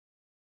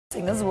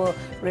Singers will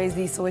raise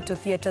the Soweto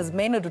Theatre's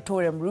main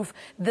auditorium roof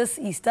this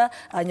Easter.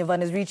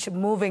 Nyovane has reached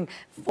moving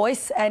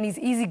voice and his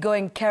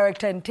easygoing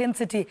character,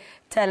 intensity,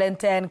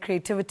 talent and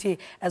creativity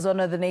as one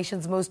of the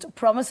nation's most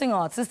promising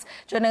artists.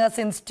 Joining us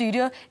in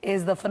studio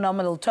is the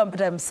phenomenal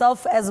trumpeter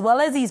himself, as well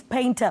as his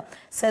painter,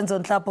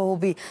 Senzo Nhlapo, who will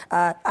be...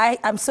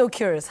 I'm so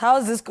curious, how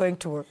is this going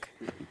to work?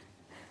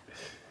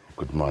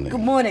 Good morning.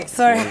 Good morning,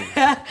 sorry.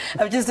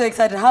 I'm just so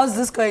excited. How is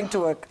this going to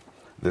work?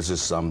 This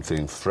is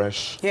something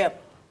fresh. Yeah.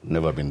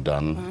 Never been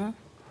done.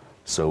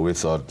 So we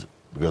thought,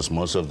 because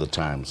most of the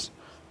times,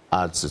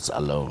 arts it's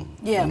alone,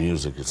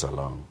 music is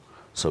alone.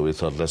 So we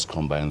thought, let's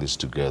combine this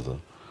together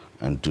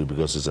and do,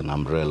 because it's an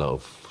umbrella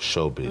of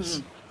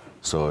showbiz.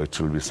 So it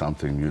will be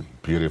something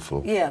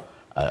beautiful. Yeah.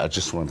 I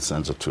just want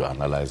Senzo to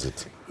analyze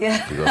it.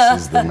 Yeah. Because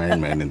he's the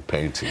main man in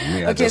painting.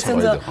 Me, okay,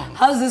 Senzo,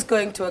 how's this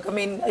going to work? I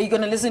mean, are you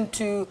going to listen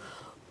to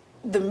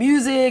the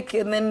music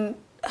and then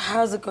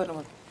how's it going to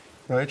work?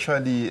 No,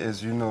 actually,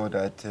 as you know,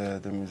 that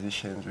the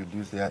musicians will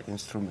use their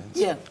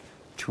instruments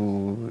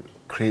to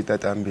create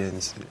that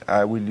ambience.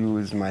 I will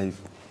use my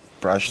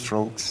brush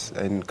strokes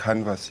and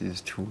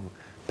canvases to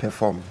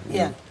perform.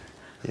 Yeah.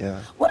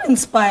 What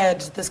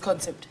inspired this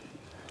concept?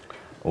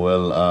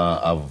 Well,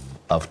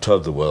 I've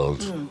toured the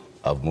world.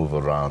 I've moved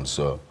around,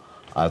 so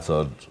I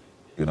thought,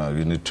 you know,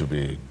 you need to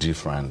be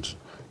different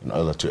in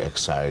order to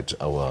excite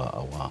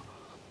our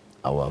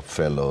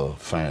fellow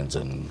fans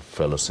and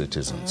fellow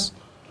citizens.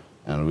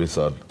 And we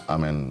thought, I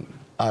mean,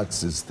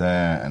 arts is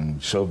there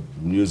and show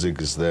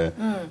music is there.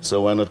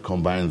 So why not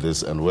combine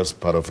this? And what's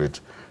part of it?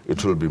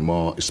 It will be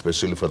more,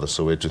 especially for the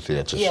Soweto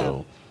Theatre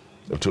show,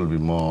 it will be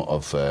more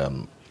of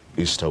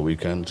Easter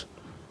weekend,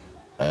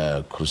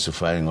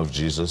 crucifying of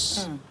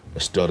Jesus, a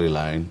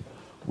storyline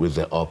with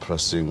the opera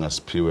singers,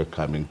 people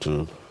coming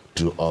to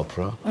do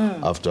opera.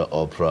 After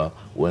opera,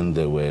 when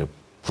they were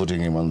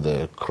putting him on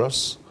the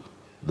cross,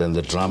 then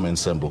the drum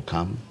ensemble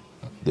come.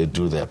 They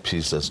do their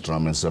piece as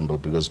drum ensemble,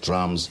 because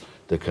drums,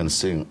 they can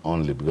sing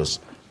only,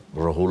 because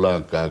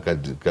Rahula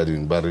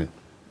Kadimbari,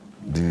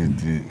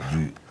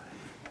 the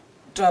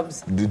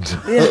drums.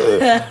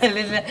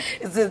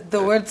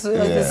 The words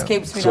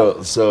escapes me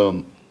now.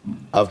 So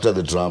after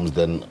the drums,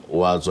 then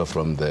words are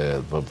from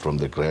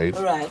the grave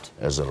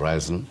as a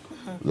rising.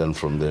 Then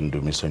from then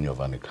Ndumiso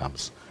Nyovane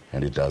comes,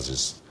 and he does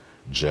his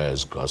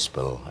jazz,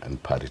 gospel,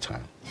 and party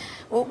time.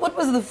 Well, what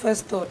was the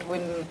first thought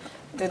when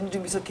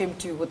Ndumiso came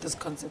to you with this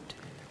concept?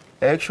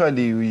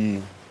 Actually, we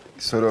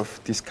sort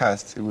of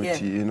discussed with,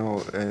 you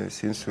know,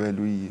 since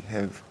we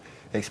have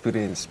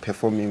experience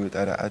performing with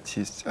other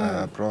artists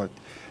abroad,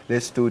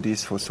 let's do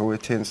this for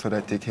Sowetan so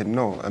that they can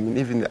know. I mean,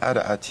 even the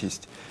other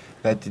artists,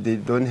 that they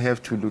don't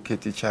have to look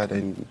at each other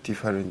in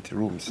different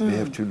rooms. They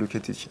have to look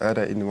at each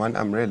other in one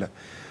umbrella.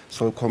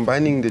 So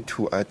combining the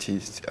two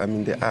artists, I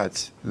mean the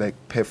arts, like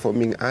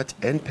performing art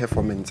and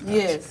performance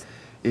art.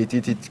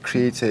 It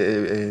creates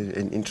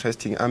an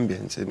interesting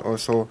ambience, and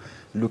also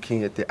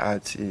looking at the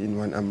art in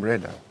one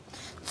umbrella.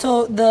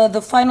 So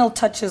the final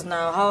touches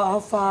now, how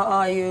far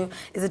are you?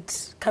 Is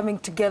it coming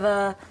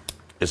together?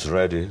 It's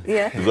ready.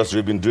 Because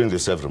we've been doing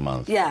this every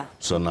month.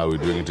 So now we're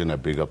doing it in a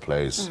bigger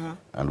place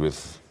and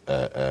with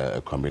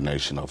a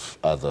combination of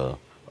other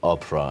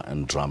opera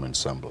and drum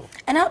ensemble.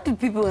 And how did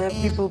have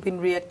people been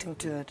reacting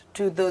to it,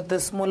 to the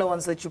smaller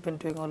ones that you've been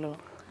doing all along?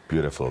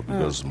 Beautiful,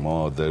 because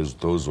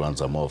those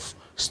ones are more of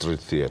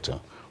street theater.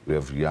 We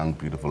have young,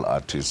 beautiful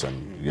artists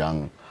and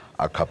young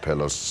a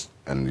cappellas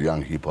and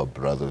young hip-hop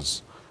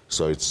brothers.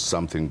 So it's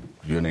something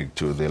unique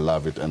too. They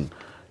love it, and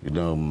you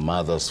know,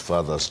 mothers,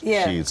 fathers,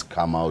 kids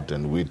come out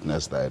and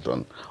witness that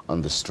on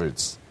the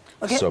streets.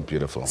 Okay. So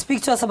beautiful.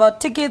 Speak to us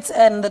about tickets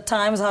and the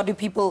times. How do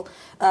people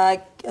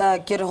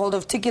get a hold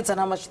of tickets, and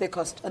how much they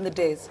cost, and the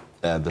days?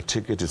 The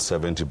ticket is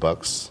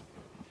 $70.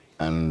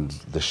 And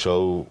the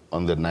show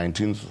on the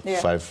 19th,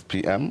 5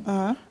 p.m.,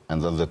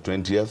 and on the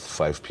 20th,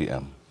 5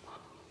 p.m.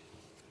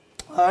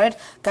 All right.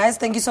 Guys,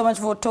 thank you so much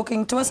for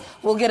talking to us.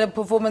 We'll get a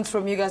performance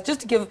from you guys,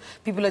 just to give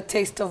people a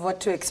taste of what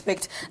to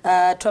expect.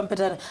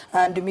 Trumpeter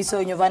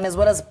Ndumiso Nyovane, as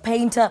well as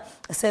painter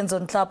Senzo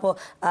Nhlapo.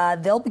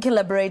 They'll be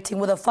collaborating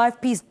with a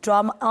 5-piece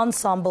drum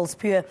ensemble,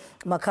 Spear,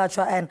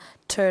 Makatra, and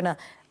Turner.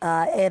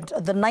 And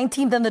the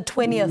 19th and the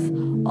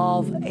 20th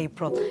of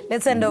April.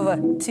 Let's hand over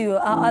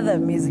to our other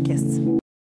music guests.